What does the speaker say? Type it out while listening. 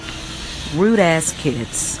rude ass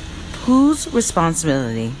kids. Whose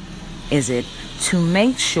responsibility is it to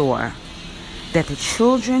make sure that the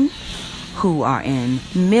children who are in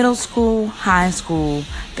middle school, high school,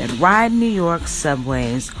 that ride New York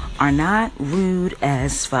subways are not rude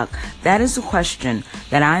as fuck? That is the question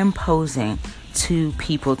that I am posing to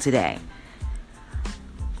people today.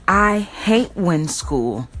 I hate when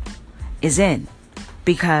school is in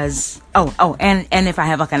because, and if I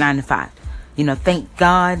have like a 9 to 5, thank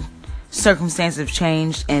God circumstances have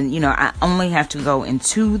changed, and I only have to go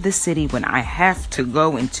into the city when I have to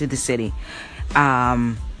go into the city,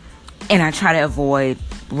 and I try to avoid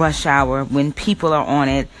rush hour when people are on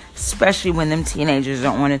it, especially when them teenagers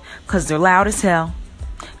are on it, because they're loud as hell,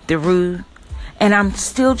 they're rude, and I'm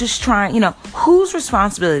still just trying. Whose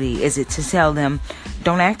responsibility is it to tell them,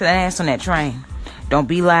 don't act an ass on that train, don't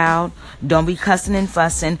be loud, don't be cussing and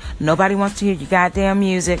fussing, nobody wants to hear your goddamn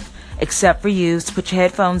music except for you, so put your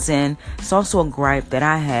headphones in. It's also a gripe that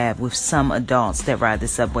I have with some adults that ride the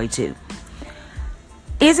subway too.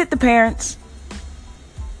 Is it the parents?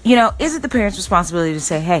 Is it the parents' responsibility to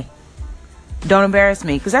say, hey, don't embarrass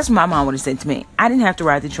me? Because that's what my mom would have said to me. I didn't have to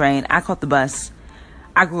ride the train. I caught the bus.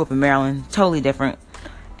 I grew up in Maryland, totally different.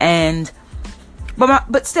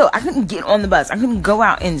 But still, I couldn't get on the bus. I couldn't go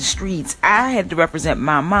out in the streets. I had to represent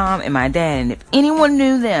my mom and my dad. And if anyone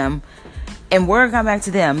knew them, and word got back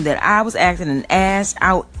to them that I was acting an ass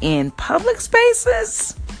out in public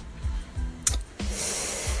spaces,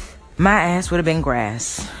 my ass would have been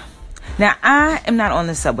grass. Now, I am not on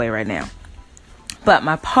the subway right now, but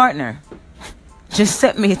my partner just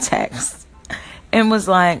sent me a text and was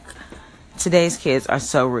like, today's kids are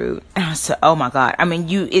so rude. And I said, oh my God.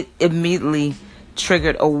 It immediately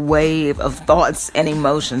triggered a wave of thoughts and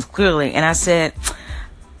emotions, clearly. And I said,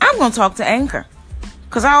 I'm going to talk to Anchor.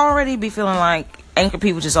 Because I already be feeling like Anchor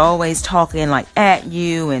people just always talking like at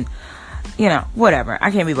you and, whatever.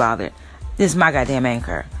 I can't be bothered. This is my goddamn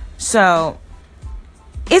Anchor. So,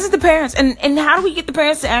 is it the parents? And how do we get the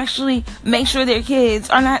parents to actually make sure their kids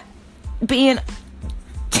are not being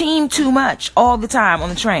teamed too much all the time on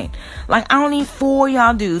the train? Like, I don't need 4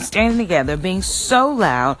 y'all dudes standing together being so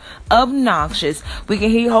loud, obnoxious. We can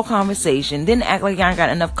hear your whole conversation, then act like y'all ain't got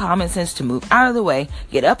enough common sense to move out of the way,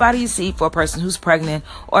 get up out of your seat for a person who's pregnant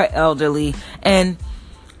or elderly, and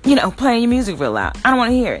playing your music real loud. I don't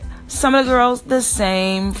want to hear it. Some of the girls, the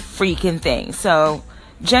same freaking thing. So,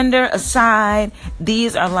 gender aside,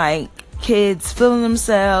 these are like kids feeling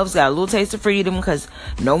themselves, got a little taste of freedom because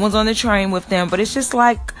no one's on the train with them. But it's just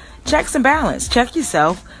like checks and balance. Check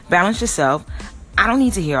yourself, balance yourself. I don't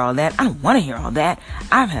need to hear all that. I don't want to hear all that.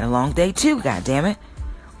 I've had a long day too, goddammit.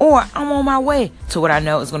 Or I'm on my way to what I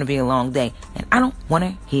know is going to be a long day, and I don't want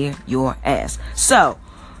to hear your ass. So,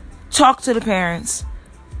 talk to the parents.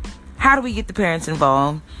 How do we get the parents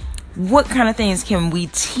involved? What kind of things can we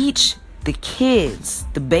teach the kids,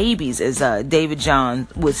 the babies, as David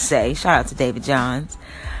Johns would say? Shout out to David Johns.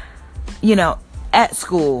 At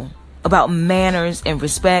school, about manners and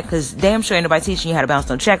respect, because damn sure ain't nobody teaching you how to bounce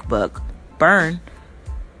no checkbook. Burn.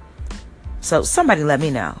 So somebody let me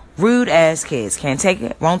know. Rude ass kids. Can't take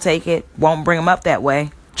it, won't bring them up that way.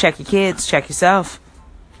 Check your kids, check yourself.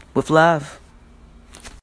 With love.